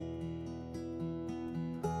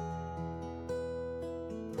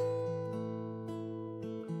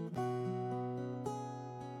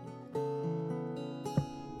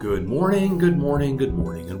Good morning, good morning, good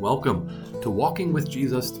morning, and welcome to Walking with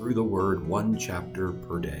Jesus Through the Word, one chapter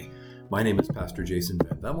per day. My name is Pastor Jason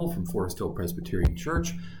Van Bemmel from Forest Hill Presbyterian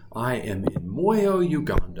Church. I am in Moyo,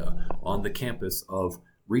 Uganda, on the campus of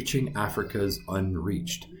Reaching Africa's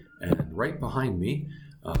Unreached. And right behind me,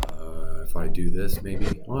 if I do this, maybe,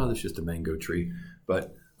 well, it's just a mango tree,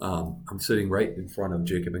 but I'm sitting right in front of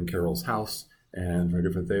Jacob and Carol's house, and right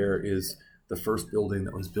over there is the first building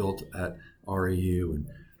that was built at RAU, and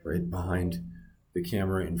right behind the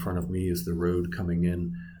camera in front of me is the road coming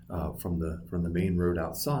in from the main road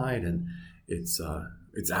outside, and it's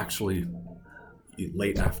actually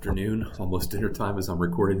late afternoon, almost dinner time as I'm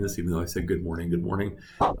recording this, even though I said good morning.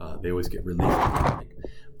 They always get relieved.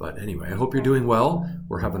 But anyway, I hope you're doing well.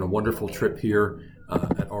 We're having a wonderful trip here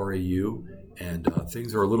at RAU, and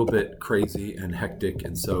things are a little bit crazy and hectic,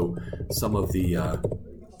 and so some of the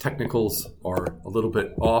technicals are a little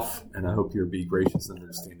bit off, and I hope you'll be gracious and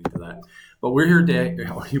understanding to that. But we're here today.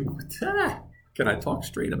 How are you? Can I talk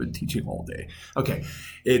straight? I've been teaching all day. Okay,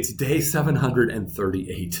 it's day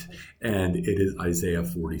 738, and it is Isaiah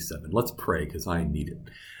 47. Let's pray, because I need it.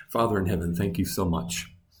 Father in heaven, thank you so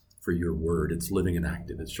much for your word. It's living and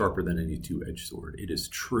active. It's sharper than any two-edged sword. It is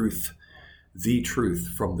truth, the truth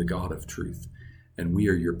from the God of truth, and we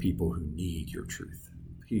are your people who need your truth.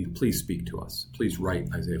 Please speak to us. Please write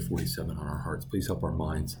Isaiah 47 on our hearts. Please help our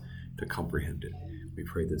minds to comprehend it. We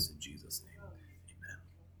pray this in Jesus' name.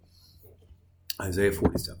 Amen. Isaiah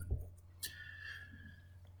 47.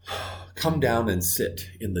 Come down and sit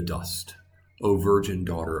in the dust, O virgin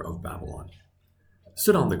daughter of Babylon.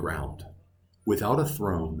 Sit on the ground, without a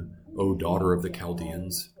throne, O daughter of the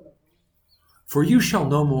Chaldeans. For you shall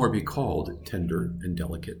no more be called tender and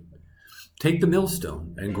delicate. Take the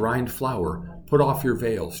millstone and grind flour. Put off your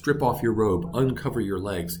veil, strip off your robe, uncover your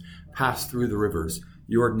legs, pass through the rivers.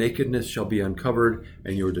 Your nakedness shall be uncovered,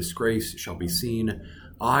 and your disgrace shall be seen.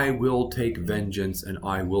 I will take vengeance, and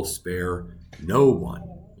I will spare no one.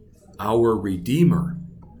 Our Redeemer,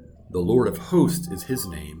 the Lord of hosts is his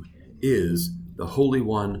name, is the Holy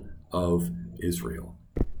One of Israel.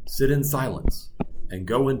 Sit in silence and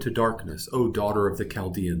go into darkness, O daughter of the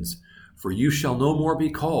Chaldeans. For you shall no more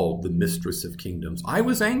be called the mistress of kingdoms. I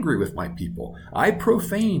was angry with my people. I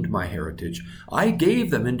profaned my heritage. I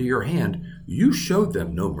gave them into your hand. You showed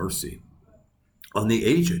them no mercy. On the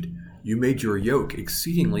aged, you made your yoke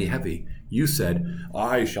exceedingly heavy. You said,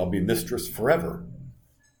 I shall be mistress forever.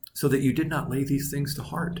 So that you did not lay these things to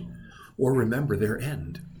heart or remember their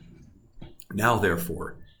end. Now,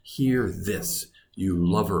 therefore, hear this, you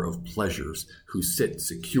lover of pleasures, who sit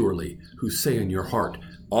securely, who say in your heart,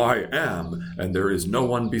 I am, and there is no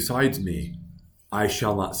one besides me. I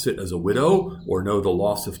shall not sit as a widow, or know the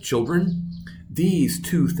loss of children. These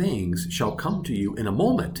two things shall come to you in a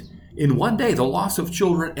moment. In one day, the loss of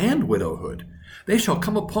children and widowhood. They shall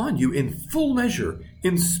come upon you in full measure,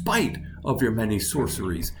 in spite of your many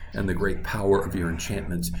sorceries and the great power of your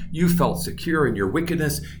enchantments. You felt secure in your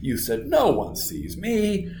wickedness. You said, no one sees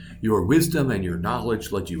me. Your wisdom and your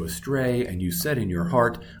knowledge led you astray, and you said in your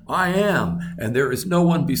heart, I am, and there is no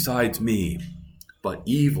one besides me. But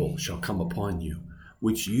evil shall come upon you,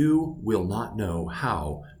 which you will not know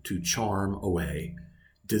how to charm away.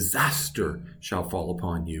 Disaster shall fall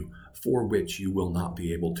upon you, for which you will not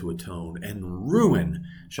be able to atone, and ruin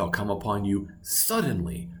shall come upon you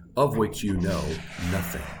suddenly, of which you know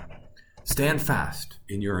nothing. Stand fast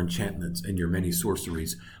in your enchantments and your many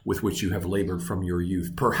sorceries with which you have labored from your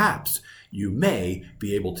youth. Perhaps you may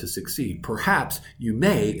be able to succeed. Perhaps you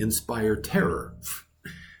may inspire terror.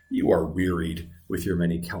 You are wearied with your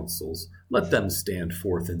many counsels. Let them stand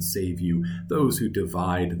forth and save you, those who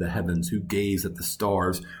divide the heavens, who gaze at the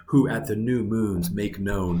stars, who at the new moons make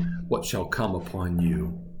known what shall come upon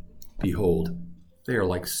you. Behold, they are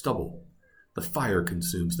like stubble. The fire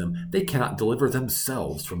consumes them. They cannot deliver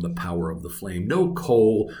themselves from the power of the flame. No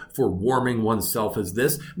coal for warming oneself as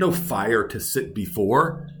this, no fire to sit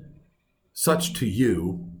before. Such to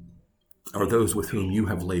you are those with whom you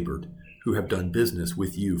have labored, who have done business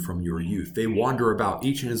with you from your youth. They wander about,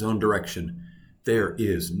 each in his own direction. There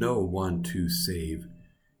is no one to save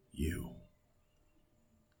you.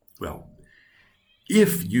 Well,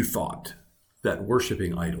 if you thought that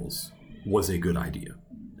worshiping idols was a good idea,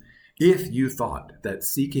 if you thought that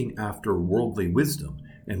seeking after worldly wisdom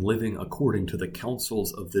and living according to the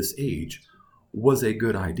counsels of this age was a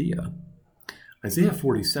good idea, Isaiah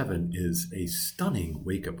 47 is a stunning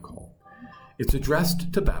wake-up call. It's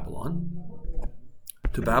addressed to Babylon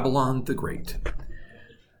the Great,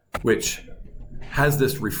 which has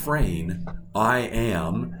this refrain, I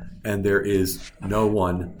am, and there is no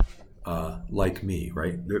one like me,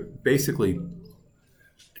 right? They're basically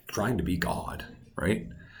trying to be God, right?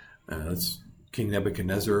 That's King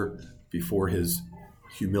Nebuchadnezzar before his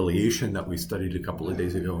humiliation that we studied a couple of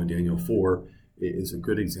days ago in Daniel 4 is a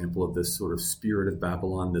good example of this sort of spirit of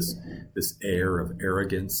Babylon, this air of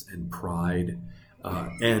arrogance and pride.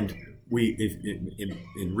 And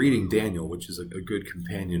in reading Daniel, which is a good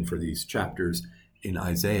companion for these chapters in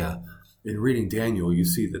Isaiah, in reading Daniel, you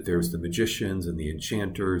see that there's the magicians and the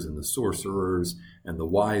enchanters and the sorcerers and the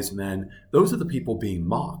wise men. Those are the people being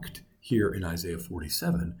mocked here in Isaiah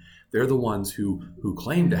 47. They're the ones who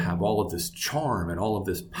claim to have all of this charm and all of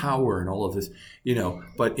this power and all of this,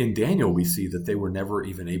 but in Daniel we see that they were never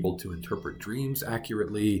even able to interpret dreams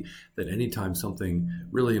accurately, that anytime something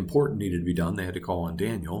really important needed to be done, they had to call on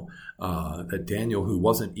Daniel, that Daniel, who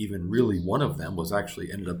wasn't even really one of them, was actually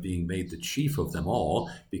ended up being made the chief of them all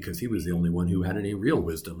because he was the only one who had any real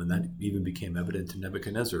wisdom, and that even became evident to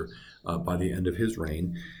Nebuchadnezzar by the end of his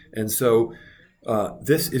reign. And so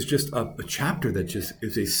this is just a chapter that just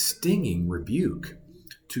is a stinging rebuke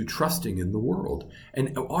to trusting in the world.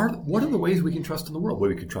 And what are the ways we can trust in the world? Well,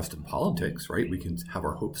 we can trust in politics, right? We can have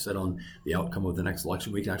our hopes set on the outcome of the next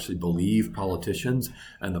election. We can actually believe politicians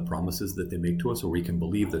and the promises that they make to us, or we can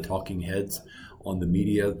believe the talking heads on the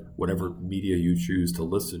media, whatever media you choose to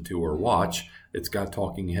listen to or watch. It's got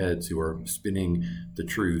talking heads who are spinning the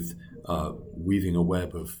truth, weaving a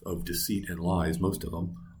web of deceit and lies, most of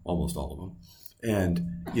them, almost all of them. And,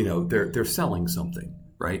 they're selling something,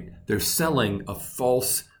 right? They're selling a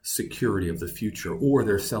false security of the future, or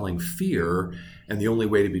they're selling fear. And the only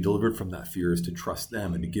way to be delivered from that fear is to trust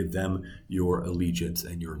them and to give them your allegiance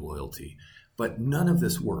and your loyalty. But none of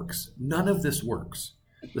this works. None of this works.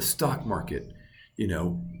 The stock market,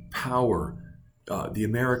 power, the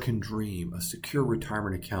American dream, a secure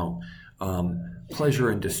retirement account, pleasure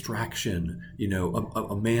and distraction,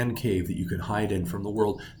 a man cave that you can hide in from the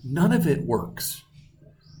world. None of it works.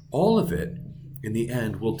 All of it, in the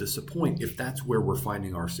end, will disappoint if that's where we're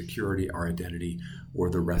finding our security, our identity, or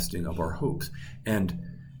the resting of our hopes. And,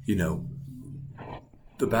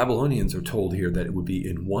 the Babylonians are told here that it would be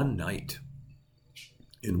in one night,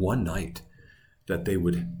 that they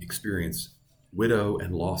would experience widow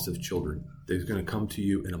and loss of children. They're going to come to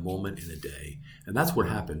you in a moment, in a day. And that's what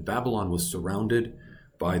happened. Babylon was surrounded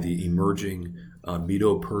by the emerging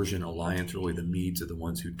Medo-Persian alliance. Really, the Medes are the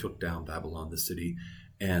ones who took down Babylon, the city.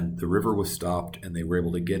 And the river was stopped, and they were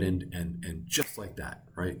able to get in, and just like that,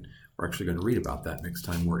 right? We're actually going to read about that next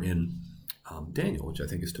time we're in Daniel, which I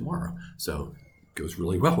think is tomorrow. So it goes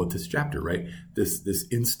really well with this chapter, right? This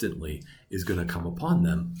instantly is going to come upon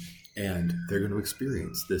them, and they're going to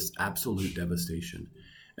experience this absolute devastation.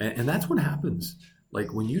 And that's what happens.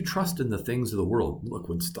 Like when you trust in the things of the world, look,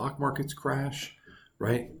 when stock markets crash,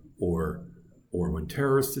 right? Or when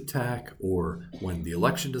terrorists attack, or when the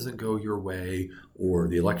election doesn't go your way, or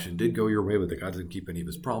the election did go your way, but the God doesn't keep any of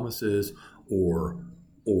his promises, or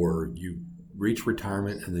you reach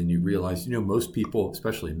retirement and then you realize, most people,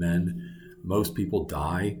 especially men, most people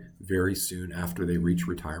die very soon after they reach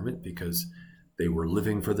retirement because they were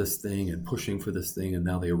living for this thing and pushing for this thing, and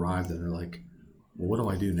now they arrived and they're like, well, what do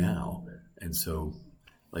I do now? And so,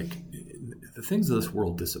 the things of this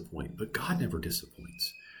world disappoint, but God never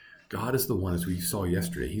disappoints. God is the one, as we saw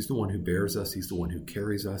yesterday, he's the one who bears us. He's the one who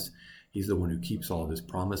carries us. He's the one who keeps all of his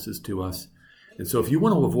promises to us. And so if you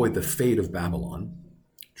want to avoid the fate of Babylon,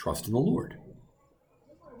 trust in the Lord.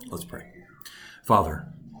 Let's pray. Father,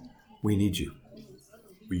 we need you.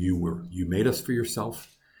 You made us for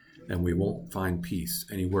yourself, and we won't find peace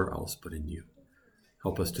anywhere else but in you.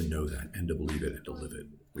 Help us to know that and to believe it and to live it.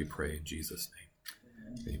 We pray in Jesus' name.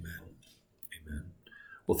 Amen. Amen.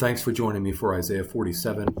 Well, thanks for joining me for Isaiah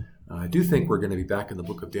 47. I do think we're going to be back in the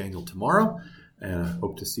book of Daniel tomorrow, and I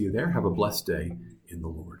hope to see you there. Have a blessed day in the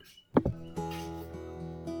Lord.